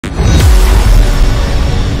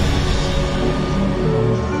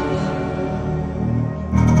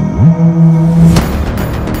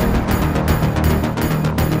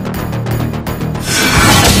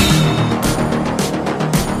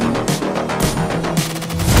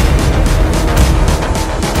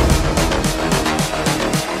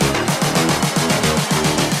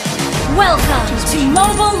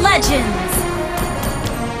Mobile Legends!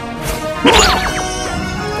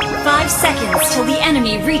 5 seconds till the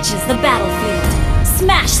enemy reaches the battlefield.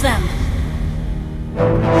 Smash them!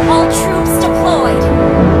 All troops deployed!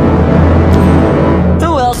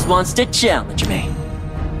 Who else wants to challenge me?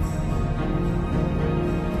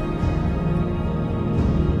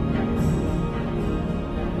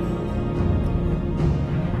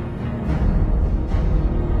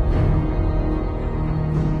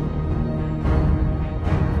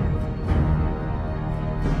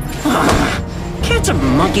 Can't a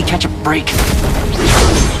monkey catch a break?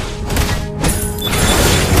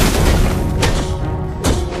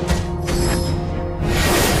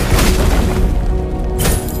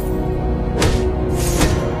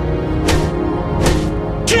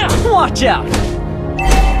 Watch out!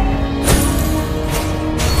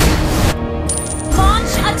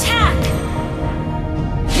 Launch attack!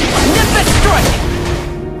 Nimbus strike!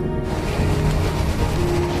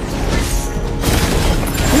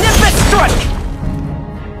 Nimbus strike!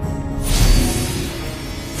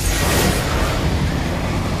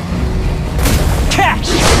 Catch!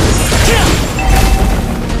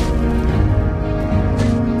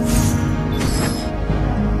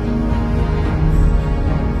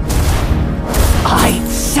 I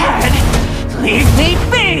said, leave me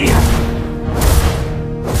be!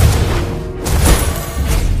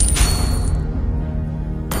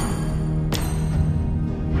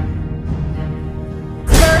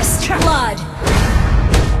 First blood!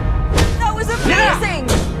 That was amazing!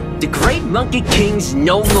 The Great Monkey King's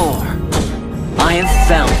no more. I have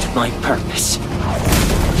found my purpose.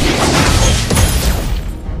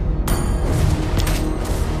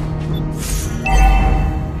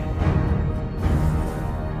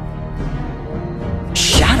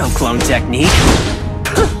 Shadow clone technique?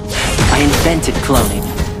 I invented cloning.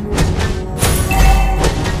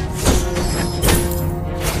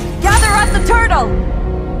 Gather up the turtle!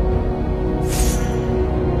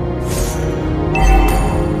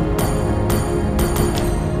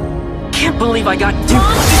 Can't believe I got duped.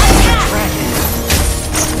 Launch attack!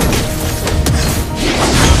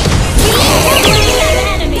 An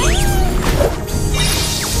enemy!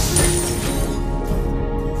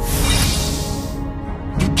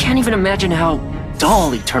 You can't even imagine how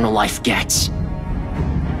dull eternal life gets.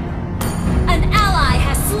 An ally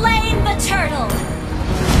has slain the turtle!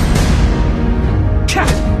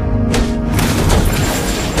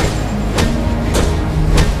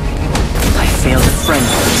 I failed a friend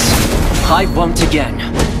once. I won't again.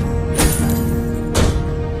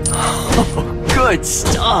 Oh, good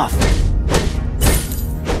stuff.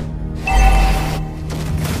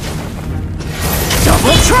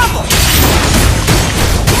 Double trouble!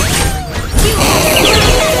 You have slain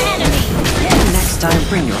an enemy! Next time,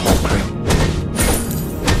 bring your whole crew.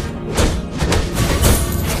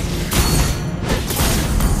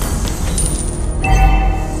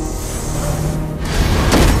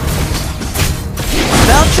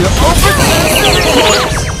 About to overthrow the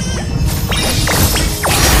reporters!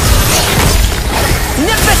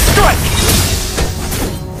 Nimbus strike!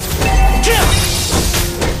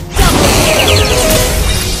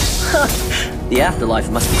 The afterlife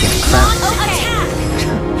must be getting crowded. Attack!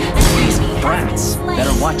 These brats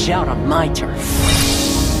better watch out on my turf.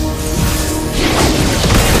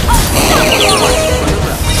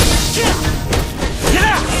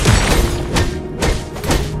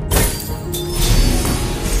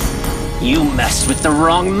 You messed with the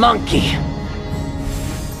wrong monkey.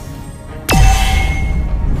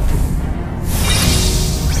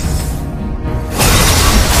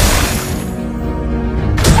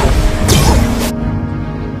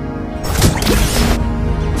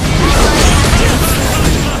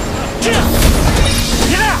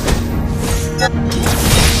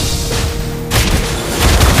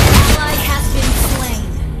 Ally has been slain.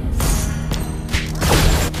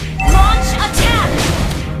 Launch attack!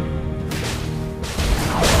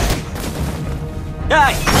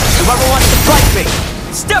 Hey, whoever wants to fight me,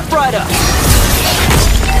 step right up.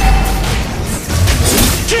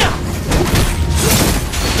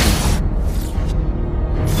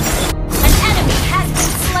 An enemy has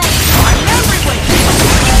been slain. I'm everywhere.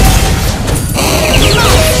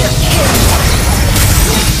 Monster kill.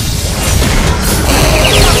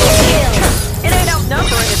 Double kill. It ain't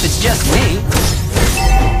outnumbering if it's just me.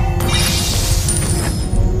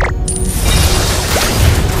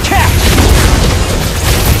 Catch!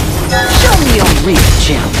 Show me a real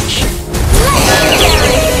challenge.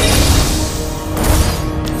 Legendary.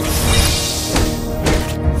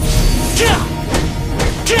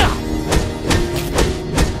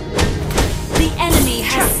 The enemy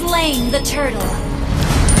has slain the turtle.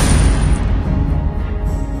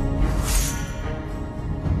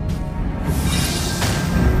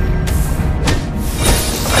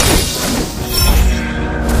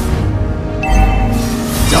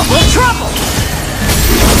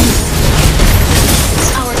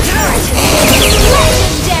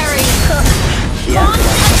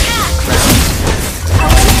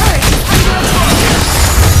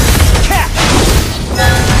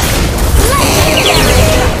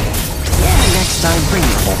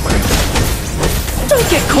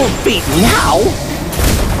 beat now?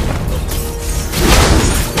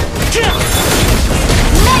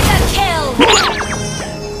 Mega kill!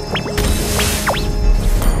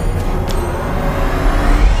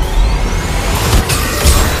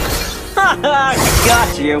 Haha,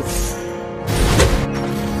 got you.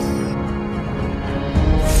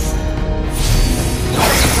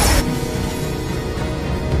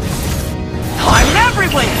 I'm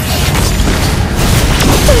everywhere!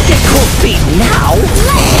 Don't get cold feet now!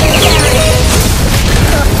 Legendary!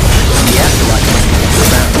 The afterlife must be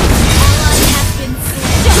profound. Ally has been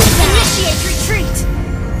slain. Don't initiate retreat!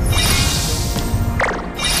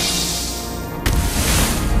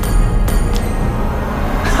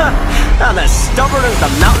 I'm as stubborn as the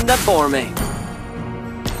mountain that bore me.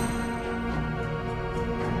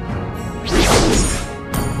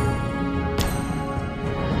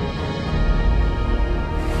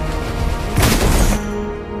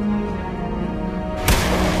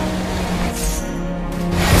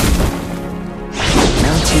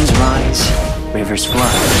 Mountains rise, rivers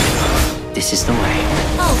flow. This is the way.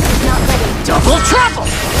 Ult is not ready. Double trouble!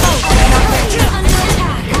 Ult is not ready. Under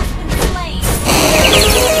attack. Slain.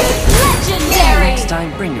 Legendary! Next time,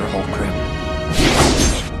 bring your whole crew.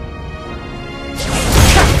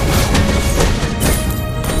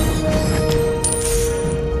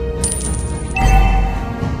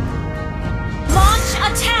 Launch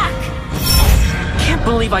attack! Can't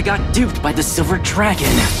believe I got duped by the silver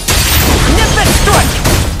dragon. Nimbus strike!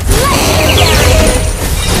 Legendary!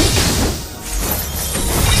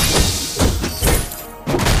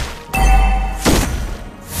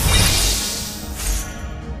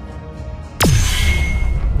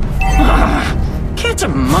 Can't a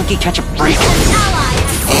monkey catch a break? An ally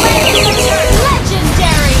has slain the turret.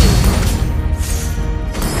 Legendary!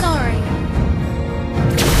 Sorry.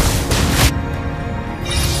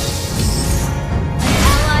 An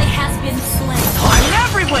ally has been slain. I'm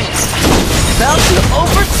everywhere! About to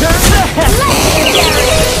overturn the heavens!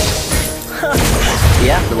 Legendary! The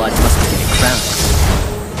afterlife must be getting crowned.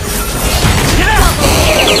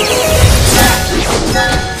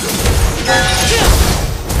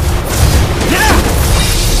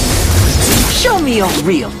 Show me a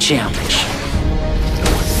real challenge.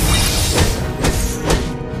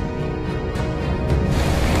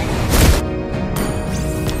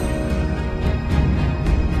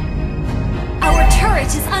 Our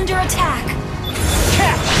turret is under attack.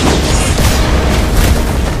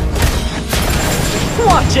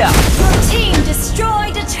 Watch out! Your team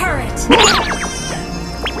destroyed a turret.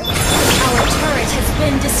 Our turret has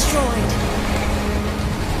been destroyed.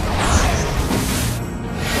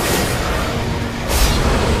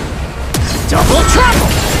 Double trouble!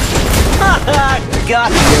 Haha,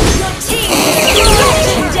 got you! Your team is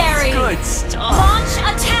legendary. Good stuff. Launch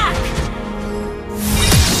attack.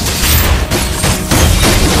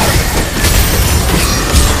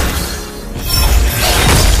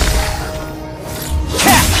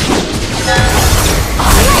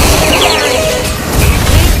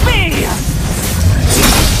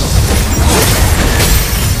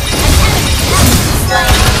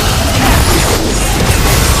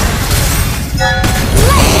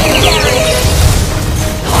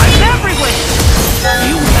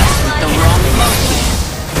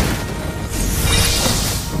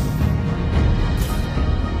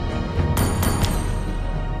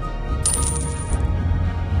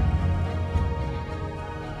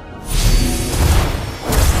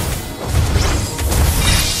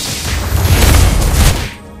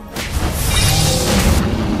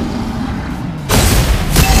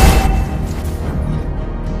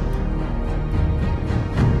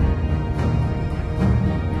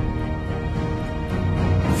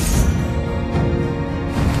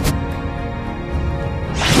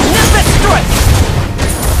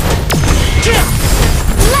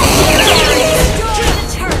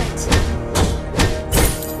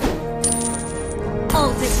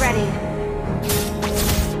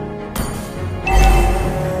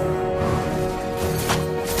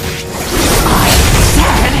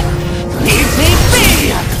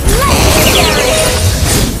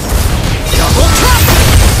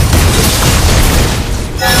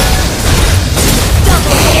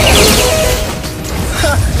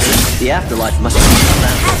 The afterlife must be found.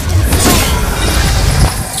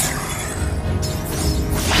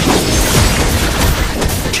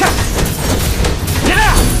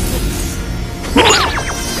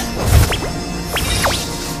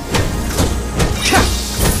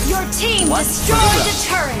 Your team destroyed the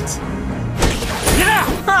turret.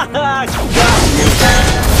 Got you.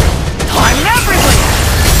 I'm everywhere!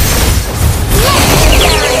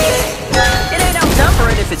 It ain't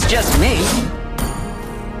outnumbering if it's just me.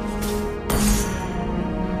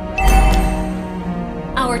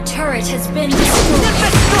 Our turret has been destroyed.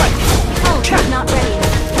 Ultra not ready.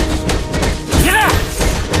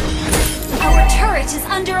 Our turret is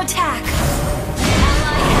under attack.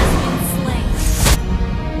 Ally has been slain.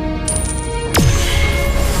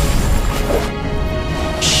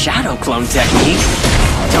 Shadow clone technique.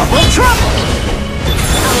 Double trouble!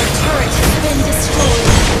 Our turret has been destroyed.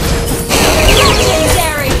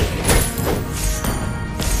 Legendary!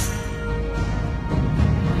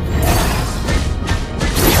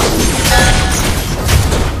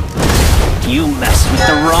 You messed with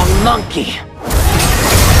the wrong monkey.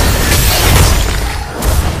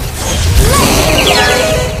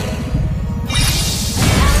 Legendary!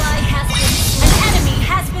 Ally has been slain. An enemy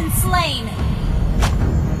has been slain.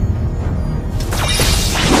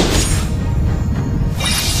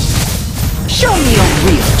 Show me a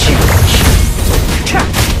real challenge.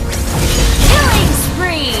 Killing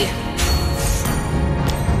spree!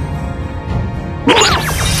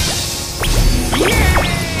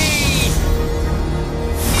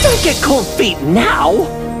 Don't get cold feet now!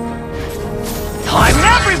 I'm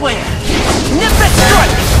everywhere! Nip it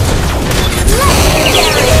strike!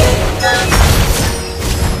 Legendary!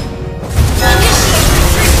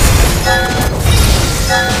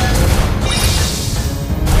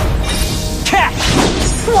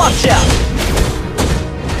 Catch! Watch out!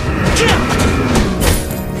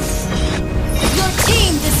 Your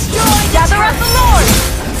team destroyed the Gather turret. at the Lord!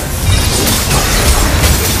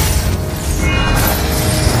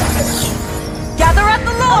 Gather at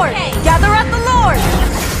the Lord! Okay. Gather at the Lord!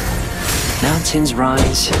 Mountains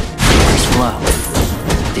rise, rivers flow.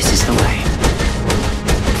 This is the way.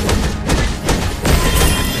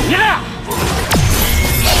 Yeah!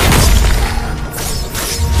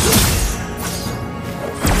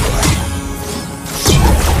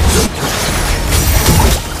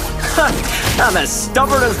 I'm as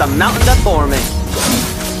stubborn as the mountain that bore me.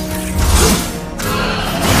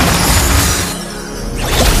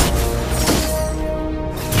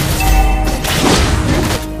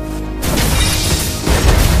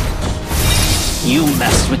 You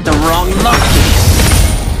messed with the wrong monkey.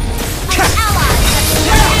 An ally has been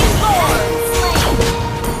slain.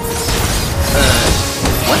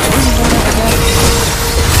 What were you doing over there?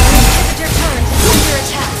 Inhibitor turret is under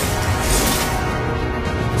attack.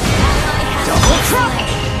 Ally has Double been trouble! slain.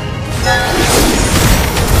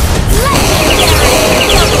 Legendary!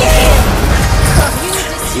 Double kill. You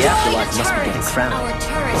The afterlife destroyed must be a getting turret. crowded. Our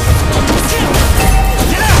turret has been destroyed.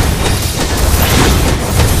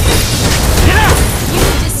 You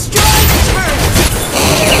destroyed the turret!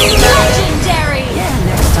 Legendary! Yeah,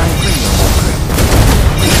 next time bring your whole crew.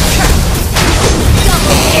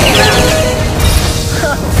 Double kill!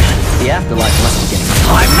 The afterlife must be getting...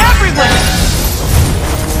 I'm everywhere!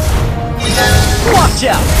 Watch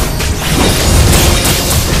out!